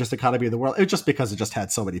largest economy in the world. It was just because it just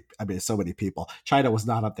had so many people. China was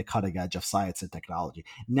not at the cutting edge of science and technology.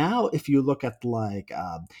 Now, if you look at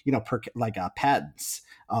patents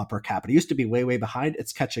per capita, it used to be way behind.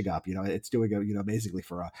 It's catching up. It's doing amazingly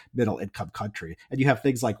for a middle income country. And you have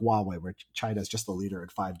things like Huawei, where China is just the leader in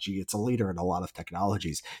 5G. It's a leader in a lot of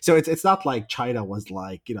technologies. So it's not like China was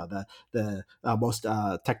like the most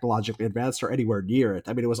technologically advanced or anywhere near it.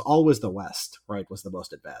 It was always the West, right? Was the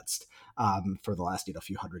most advanced for the last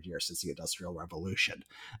few hundred years since the Industrial Revolution.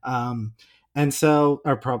 And so,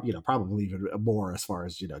 or probably even more as far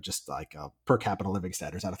as, just like per capita living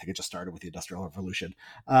standards. I don't think it just started with the Industrial Revolution.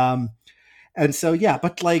 And so, yeah,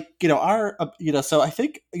 but so I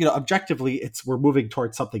think, objectively we're moving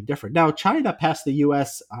towards something different. Now, China passed the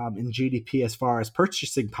US in GDP as far as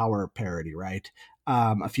purchasing power parity, right?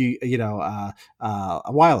 A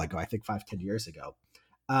while ago, I think 5-10 years ago.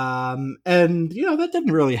 And that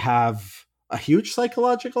didn't really have a huge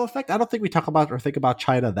psychological effect. I don't think we talk about or think about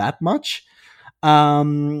China that much.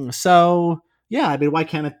 So yeah, why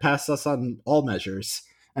can't it pass us on all measures?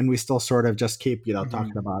 And we still sort of just keep,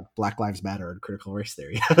 talking about Black Lives Matter and critical race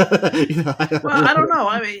theory. I don't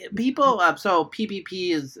know. People. So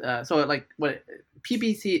PPP is like what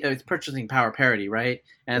PPC is purchasing power parity, right?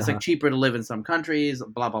 And it's like cheaper to live in some countries.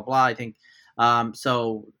 Blah blah blah. I think.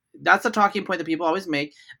 So that's a talking point that people always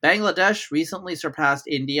make. Bangladesh recently surpassed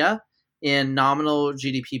India in nominal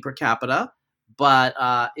GDP per capita, but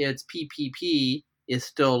its PPP is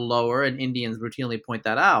still lower, and Indians routinely point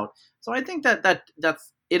that out. So I think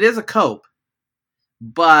that's it is a cope,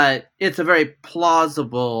 but it's a very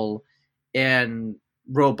plausible and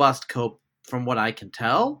robust cope from what I can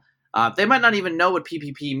tell. They might not even know what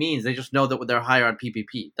PPP means. They just know that they're higher on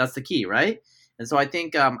PPP. That's the key, right? And so I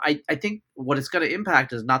think I think what it's going to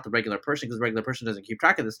impact is not the regular person, because the regular person doesn't keep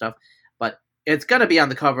track of this stuff, but it's going to be on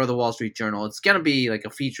the cover of the Wall Street Journal. It's going to be like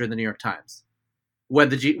a feature in the New York Times when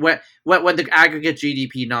the aggregate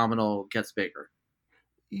GDP nominal gets bigger.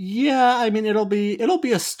 Yeah, it'll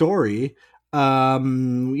be a story.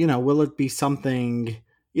 Will it be something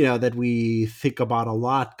that we think about a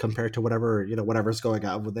lot compared to whatever's going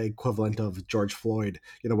on with the equivalent of George Floyd,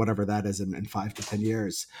 whatever that is in 5 to 10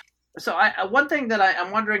 years. So one thing that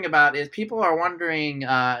I'm wondering about is people are wondering,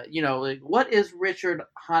 like, what is Richard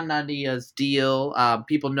Hanania's deal?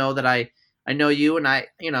 People know that I know you, and I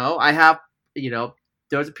have, you know,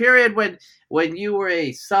 there was a period when you were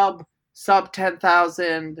a sub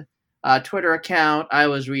 10,000 Twitter account. I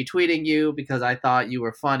was retweeting you because I thought you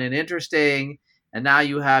were fun and interesting, and now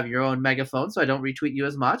you have your own megaphone, so I don't retweet you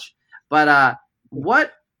as much. But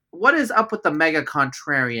what what is up with the mega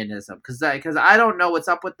contrarianism? Because I don't know what's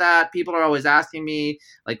up with that. People are always asking me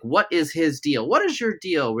like, what is his deal? What is your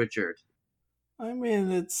deal, Richard? I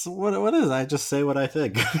mean, it's what is it? I just say what I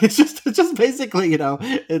think. It's just basically,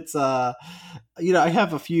 it's I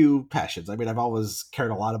have a few passions. I mean, I've always cared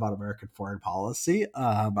a lot about American foreign policy.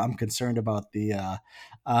 I'm concerned about the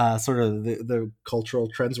sort of the cultural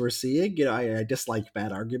trends we're seeing. I dislike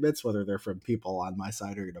bad arguments, whether they're from people on my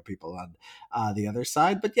side or people on the other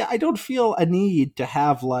side. But yeah, I don't feel a need to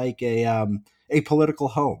have like a political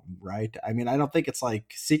home, right? I mean, I don't think it's like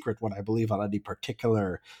secret what I believe on any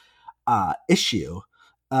particular issue.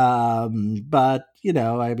 But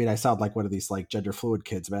I mean, I sound like one of these like gender fluid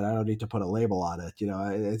kids, man. I don't need to put a label on it.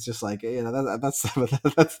 It's just like that's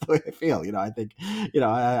that's the way I feel. I think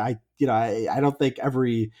I don't think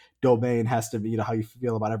every domain has to be how you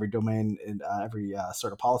feel about every domain and every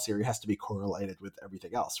sort of policy area has to be correlated with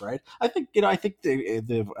everything else, right? I think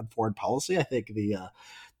the foreign policy. I think the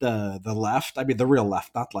left. I mean, the real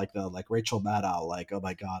left, not like the like Rachel Maddow, like oh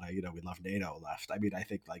my god, we love NATO left. I mean, I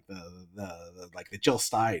think like the like the Jill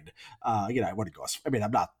Stein. I wouldn't go. I mean,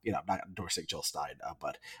 I'm not endorsing Jill Stein,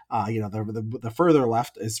 but the further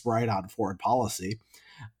left is right on foreign policy.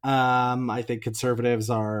 I think conservatives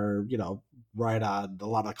are right on a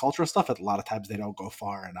lot of the cultural stuff. A lot of times they don't go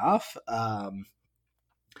far enough. On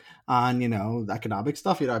economic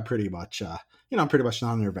stuff, I'm pretty much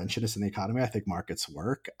non-interventionist in the economy. I think markets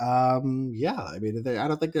work. Yeah, I mean, I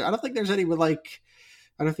don't think there's any like.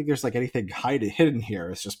 I don't think there's like anything hidden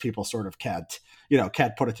here. It's just people sort of can't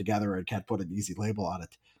put it together and can't put an easy label on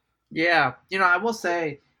it. Yeah, I will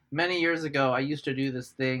say many years ago I used to do this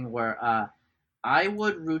thing where I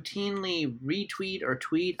would routinely retweet or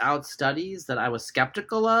tweet out studies that I was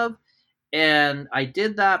skeptical of. And I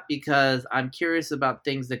did that because I'm curious about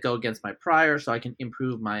things that go against my prior so I can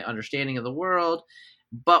improve my understanding of the world.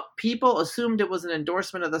 But people assumed it was an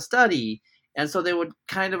endorsement of the study. And so they would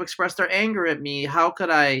kind of express their anger at me. How could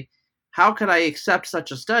I accept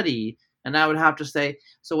such a study? And I would have to say,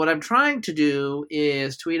 so what I'm trying to do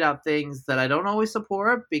is tweet out things that I don't always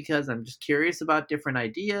support because I'm just curious about different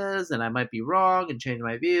ideas and I might be wrong and change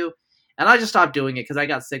my view. And I just stopped doing it because I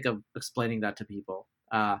got sick of explaining that to people.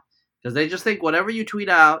 Because they just think whatever you tweet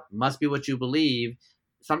out must be what you believe.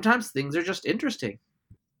 Sometimes things are just interesting.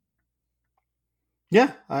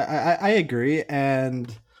 Yeah, I agree,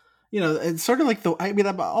 and it's sort of like I mean,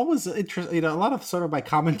 I'm always interested. A lot of sort of my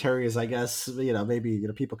commentary is, I guess, maybe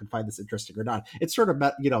people can find this interesting or not. It's sort of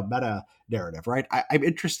meta narrative, right? I'm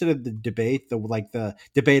interested in the debate, the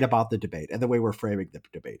debate about the debate, and the way we're framing the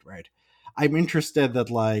debate, right? I'm interested that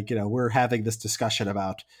we're having this discussion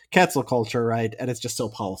about cancel culture, right? And it's just so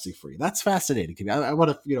policy free. That's fascinating to me. I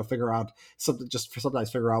want to figure out something, just for sometimes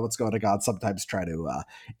figure out what's going on. Sometimes try to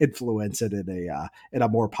influence it in a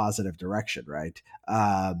more positive direction, right?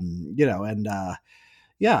 And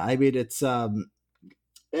yeah, I mean and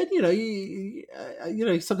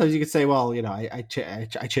sometimes you could say, well, I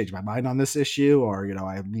changed my mind on this issue, or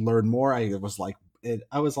I learned more. I was like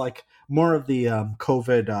more of the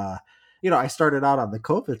COVID. I started out on the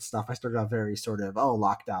COVID stuff. I started out very sort of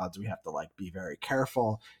lockdowns. We have to like be very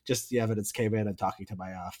careful. Just the evidence came in, and talking to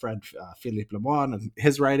my friend Philippe Lemoine and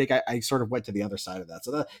his writing, I sort of went to the other side of that.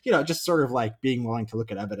 So that just sort of like being willing to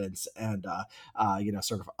look at evidence and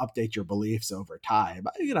sort of update your beliefs over time.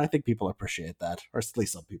 I think people appreciate that, or at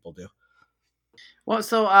least some people do. Well,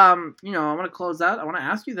 so I want to close out. I want to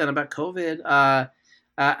ask you then about COVID.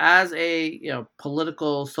 As a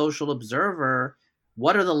political social observer,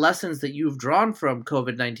 what are the lessons that you've drawn from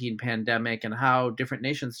COVID-19 pandemic and how different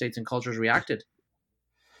nation states and cultures reacted?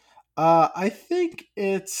 I think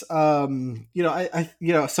it's so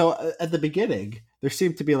at the beginning there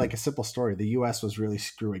seemed to be like a simple story. The U.S. was really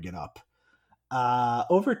screwing it up.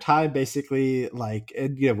 Over time, basically, like,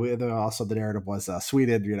 and also the narrative was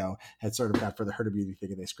Sweden, had sort of gone for the herd immunity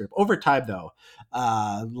thing, and they screwed up. Over time, though,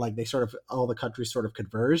 like they sort of all the countries sort of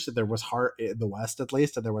converged. There was hard in the West, at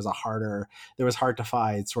least, and there was hard to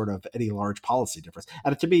find sort of any large policy difference.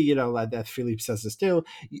 And to me, that Philippe says this too.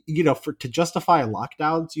 For to justify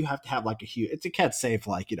lockdowns, you have to have like a huge. It can't save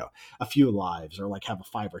like a few lives or like have a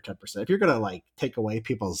 5 or 10%. If you're gonna like take away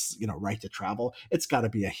people's right to travel, it's got to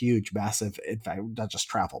be a huge, massive fact, not just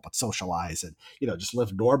travel, but socialize and, just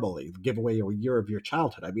live normally, give away a year of your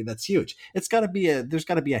childhood. I mean, that's huge. There's got to be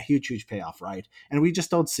a huge, huge payoff, right? And we just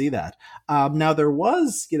don't see that. Now, there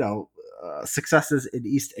was, successes in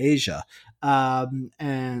East Asia.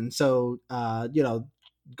 And so,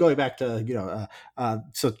 going back to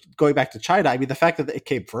going back to China, I mean, the fact that it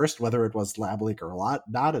came first, whether it was lab leak or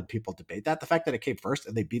not, and people debate that, the fact that it came first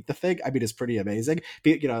and they beat the thing, I mean, is pretty amazing.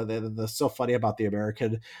 The so funny about the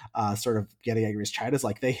American sort of getting angry as China is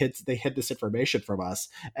like they hid this information from us,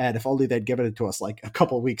 and if only they'd given it to us like a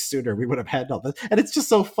couple of weeks sooner, we would have handled it. And it's just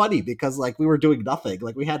so funny because like we were doing nothing,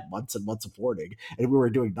 like we had months and months of warning, and we were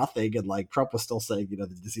doing nothing, and like Trump was still saying, the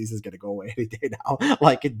disease is going to go away any day now,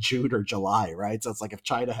 like in June or July, right? So it's like if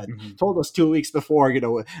China had told us 2 weeks before,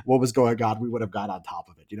 what was going on, we would have got on top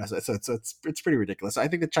of it. So it's pretty ridiculous. I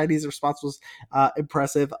think the Chinese response was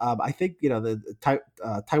impressive. I think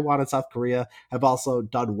Taiwan and South Korea have also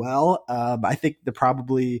done well. I think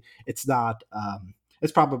it's not.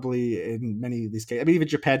 It's probably in many of these cases. I mean, even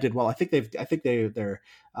Japan did well. I think their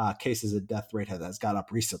cases and death rate has gone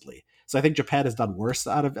up recently. So I think Japan has done worse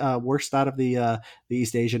out of the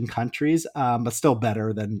East Asian countries, but still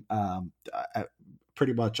better than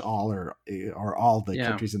pretty much all or all the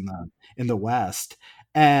countries in the West.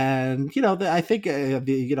 And I think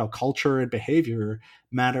the culture and behavior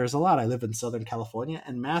matters a lot. I live in Southern California,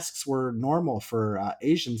 and masks were normal for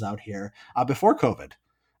Asians out here before COVID.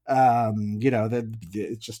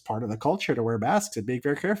 It's just part of the culture to wear masks and being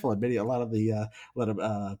very careful. And a lot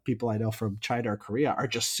of people I know from China or Korea are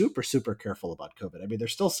just super, super careful about COVID. I mean, they're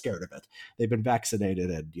still scared of it. They've been vaccinated,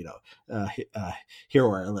 and here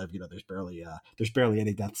where I live, there's barely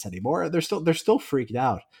any deaths anymore. They're still freaked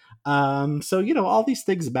out. So all these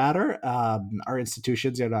things matter. Our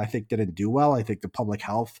institutions, I think didn't do well. I think the public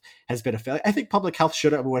health has been a failure. I think public health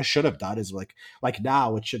should have done is like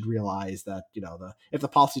now it should realize that if the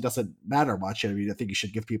policy doesn't matter much, I mean, I think you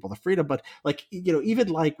should give people the freedom. But even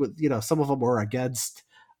like with some of them were against.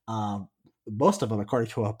 Most of them, according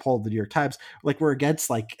to a poll of the New York Times, like we're against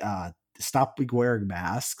stop wearing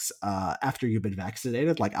masks after you've been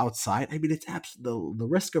vaccinated, like outside. I mean, it's the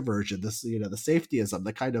risk aversion, this the safetyism,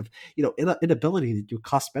 the kind of inability to do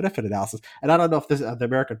cost benefit analysis. And I don't know if this the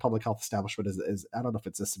American public health establishment is I don't know if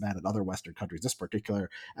it's this bad in other Western countries, this particular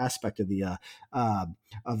aspect of the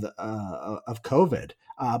of COVID.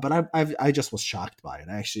 But I just was shocked by it.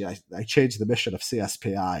 I changed the mission of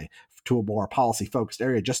CSPI to a more policy focused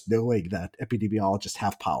area, just knowing that epidemiologists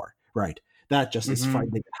have power, right? That just is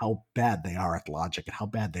frightening how bad they are at logic and how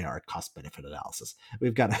bad they are at cost benefit analysis.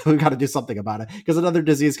 We've got to do something about it, because another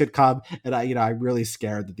disease could come, and I'm really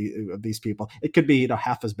scared of these people. It could be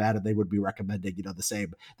half as bad, and they would be recommending the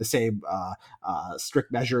same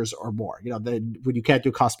strict measures or more. When you can't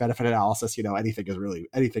do cost benefit analysis,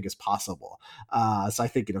 anything is possible. So I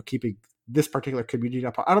think keeping this particular community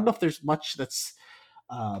up. I don't know if there's much that's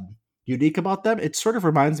unique about them. It sort of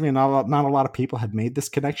reminds me, not a lot of people have made this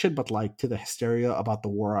connection, but like to the hysteria about the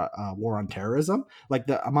war on terrorism, like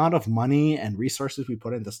the amount of money and resources we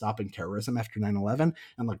put into stopping terrorism after 9/11,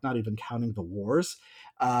 and like not even counting the wars,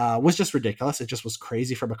 was just ridiculous. It just was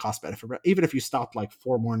crazy from a cost benefit. Even if you stopped like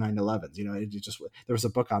 4 more 9/11s, there was a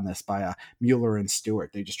book on this by Mueller and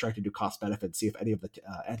Stewart. They just tried to do cost benefit, see if any of the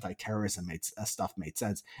anti-terrorism stuff made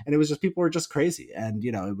sense, and it was just people were just crazy. And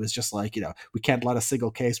it was just like we can't let a single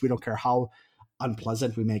case. We don't care how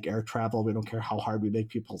unpleasant we make air travel. We don't care how hard we make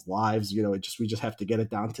people's lives. We just have to get it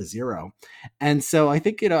down to zero. And so I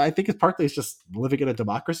think it's partly it's just living in a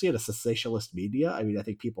democracy and a sensationalist media. I mean, I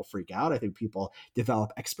think people freak out. I think people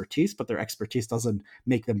develop expertise, but their expertise doesn't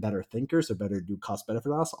make them better thinkers or better do cost benefit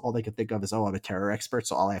analysis. All they can think of is, oh, I'm a terror expert,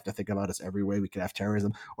 so all I have to think about is every way we can have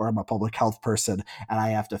terrorism, or I'm a public health person, and I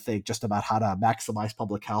have to think just about how to maximize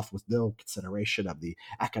public health with no consideration of the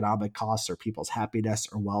economic costs or people's happiness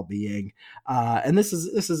or well-being. And this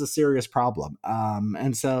is a serious problem.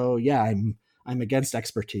 And so, yeah, I'm against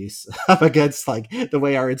expertise. I'm against like the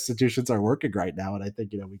way our institutions are working right now. And I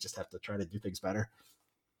think, we just have to try to do things better.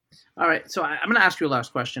 All right. So I'm going to ask you a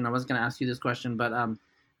last question. I was going to ask you this question, but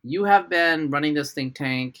you have been running this think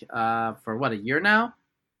tank for what, a year now?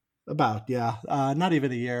 About, yeah. Not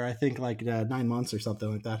even a year. I think like 9 months or something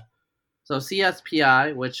like that. So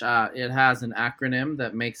CSPI, which it has an acronym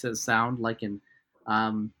that makes it sound like an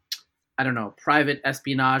I don't know, private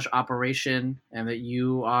espionage operation, and that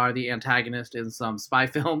you are the antagonist in some spy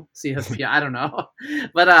film, CSP, I don't know.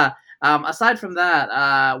 But aside from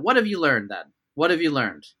that, what have you learned then? What have you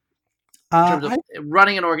learned in terms of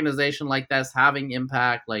running an organization like this, having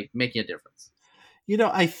impact, like making a difference?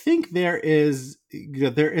 I think there is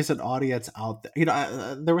there is an audience out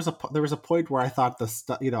there. There was a point where I thought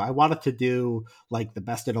I wanted to do like the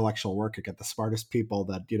best intellectual work and get the smartest people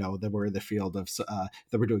that were in the field of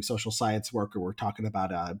that were doing social science work or were talking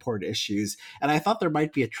about important issues. And I thought there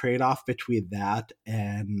might be a trade off between that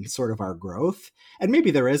and sort of our growth. And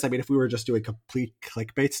maybe there is. I mean, if we were just doing complete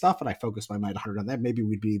clickbait stuff and I focused my mind 100 on that, maybe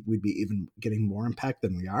we'd be even getting more impact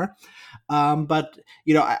than we are. But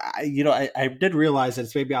I did realize that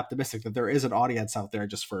it's made me optimistic that there is an audience out there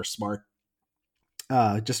just for smart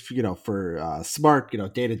smart,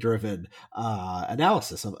 data driven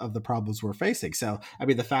analysis of the problems we're facing. So, I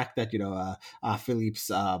mean, the fact that Philippe's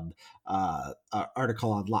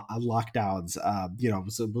article on lockdowns,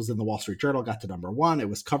 was in the Wall Street Journal, got to number 1. It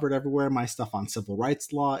was covered everywhere. My stuff on civil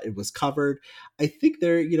rights law, it was covered. I think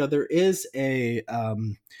there is a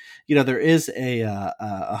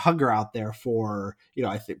hunger out there for,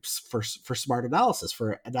 I think for smart analysis,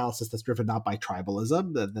 for analysis that's driven not by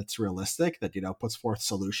tribalism, that's realistic, that puts forth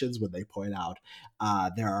solutions when they point out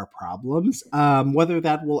there are problems. Whether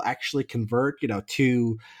that will actually convert,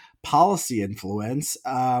 to policy influence,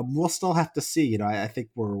 we'll still have to see. I think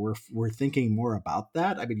we're thinking more about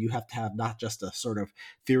that. I mean, you have to have not just a sort of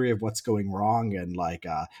theory of what's going wrong and like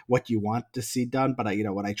what you want to see done, but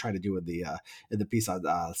what I try to do in the piece on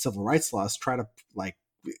civil rights laws, try to like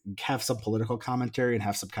have some political commentary and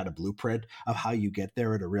have some kind of blueprint of how you get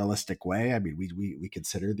there in a realistic way. I mean, we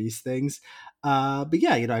consider these things, but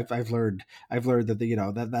yeah, I've learned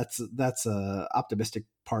that that's a optimistic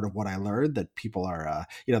part of what I learned, that people are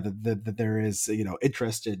that there is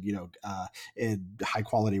interest in high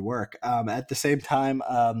quality work. At the same time,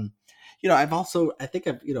 I've also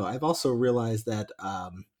realized that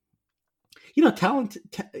talent,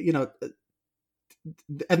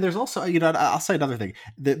 and there's also, I'll say another thing.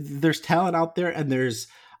 There's talent out there, and there's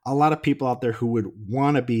a lot of people out there who would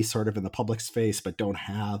want to be sort of in the public space but don't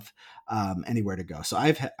have anywhere to go. So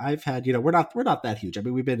I've had, we're not that huge. I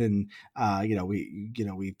mean, we've been in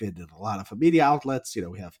we've been in a lot of media outlets.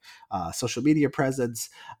 We have social media presence,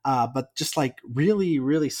 but just like really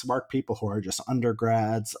really smart people who are just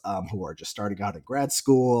undergrads, who are just starting out in grad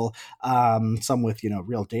school, some with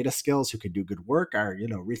real data skills who can do good work, are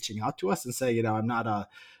reaching out to us and say, I'm not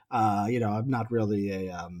I'm not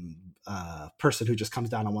really a person who just comes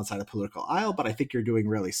down on one side of the political aisle, but I think you're doing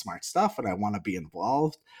really smart stuff and I want to be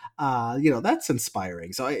involved. That's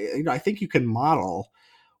inspiring. So I think you can model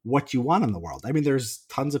what you want in the world. I mean, there's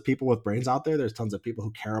tons of people with brains out there. There's tons of people who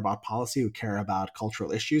care about policy, who care about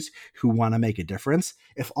cultural issues, who want to make a difference.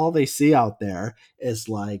 If all they see out there is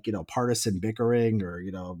like, partisan bickering or,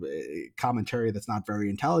 commentary that's not very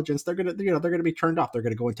intelligent, they're going to be turned off. They're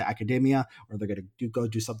going to go into academia, or they're going to go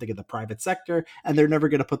do something in the private sector, and they're never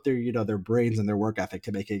going to put their, their brains and their work ethic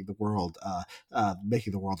to making the world a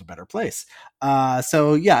better place.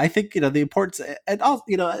 So yeah, I think, the importance, and also,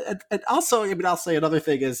 and also, I mean, I'll say another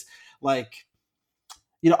thing is, like,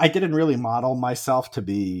 I didn't really model myself to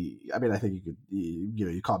be, I mean, I think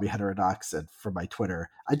you call me heterodox, and for my Twitter,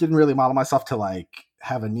 I didn't really model myself to like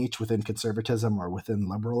have a niche within conservatism or within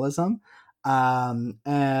liberalism.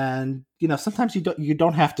 And sometimes you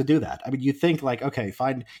don't have to do that. I mean, you think like, okay,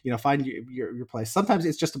 find your place. Sometimes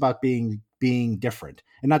it's just about being different,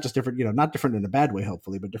 and not just different, not different in a bad way,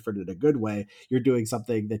 hopefully, but different in a good way. You're doing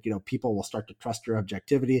something that, people will start to trust your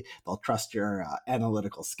objectivity. They'll trust your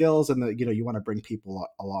analytical skills, and you want to bring people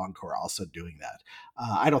along who are also doing that.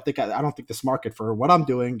 I don't think this market for what I'm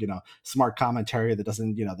doing, smart commentary that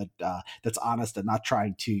doesn't, that's honest and not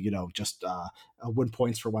trying to, just win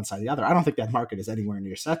points for one side or the other. I don't think that market is anywhere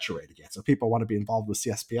near saturated yet. So people want to be involved with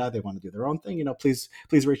CSPI. They want to do their own thing. Please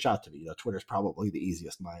reach out to me. Twitter's probably the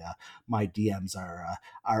easiest. My DMs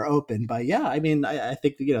are open. But yeah, I mean, I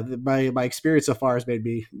think my experience so far has made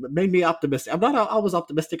me optimistic. I'm not always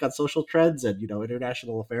optimistic on social trends and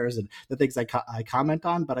international affairs and the things I comment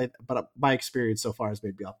on, but my experience so far has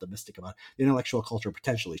made me optimistic about the intellectual culture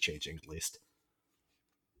potentially changing, at least.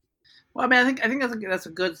 Well, I mean, I think that's a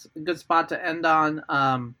good spot to end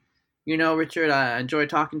on. Richard, I enjoy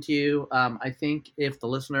talking to you. I think if the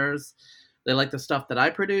listeners, they like the stuff that I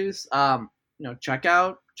produce, check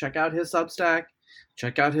out his Substack,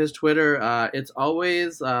 check out his Twitter. It's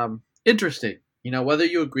always interesting, whether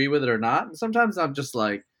you agree with it or not. And sometimes I'm just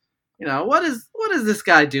like, what is this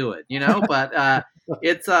guy doing? But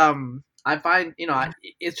it's I find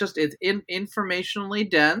it's informationally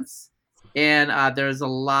dense. And there's a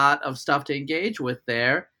lot of stuff to engage with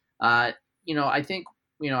there. I think,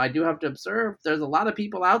 I do have to observe there's a lot of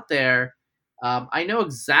people out there. I know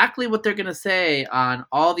exactly what they're going to say on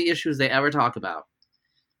all the issues they ever talk about.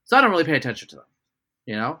 So I don't really pay attention to them.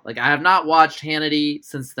 You know, like I have not watched Hannity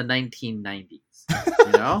since the 1990s.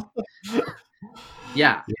 You know,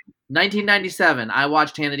 yeah, 1997. I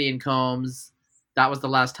watched Hannity and Combs. That was the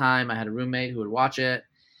last time I had a roommate who would watch it,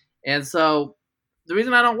 and so the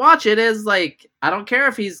reason I don't watch it is like I don't care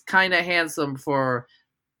if he's kind of handsome for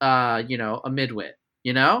you know, a midwit,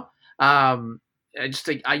 you know? I just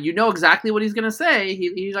think you know exactly what he's gonna say.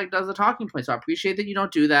 He like does the talking point. So I appreciate that you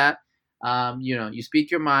don't do that. You know, you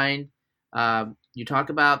speak your mind. You talk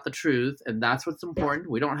about the truth, and that's what's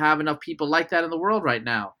important. We don't have enough people like that in the world right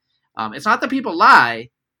now. It's not that people lie,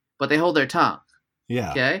 but they hold their tongue.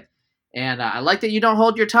 Yeah. Okay, and I like that you don't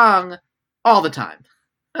hold your tongue all the time.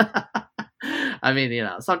 I mean, you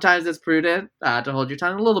know, sometimes it's prudent to hold your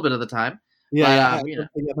tongue a little bit of the time. Yeah, But, you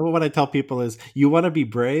know, what I tell people is you want to be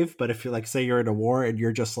brave, but if you like, say you're in a war and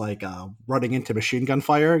you're just like running into machine gun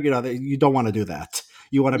fire, you know, you don't want to do that.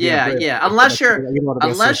 You want to be a brave, yeah. Unless you're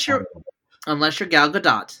unless you're Gal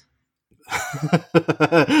Gadot.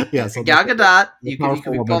 yeah, so Gal Gadot, you can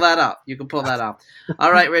powerful pull that off. You can pull that off.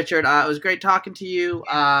 All right, Richard. It was great talking to you.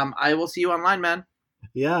 I will see you online, man.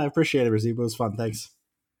 Yeah, I appreciate it, Razib. It was fun. Thanks.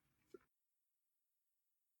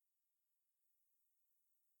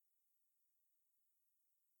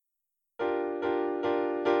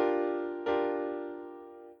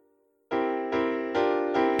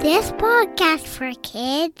 This podcast for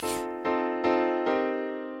kids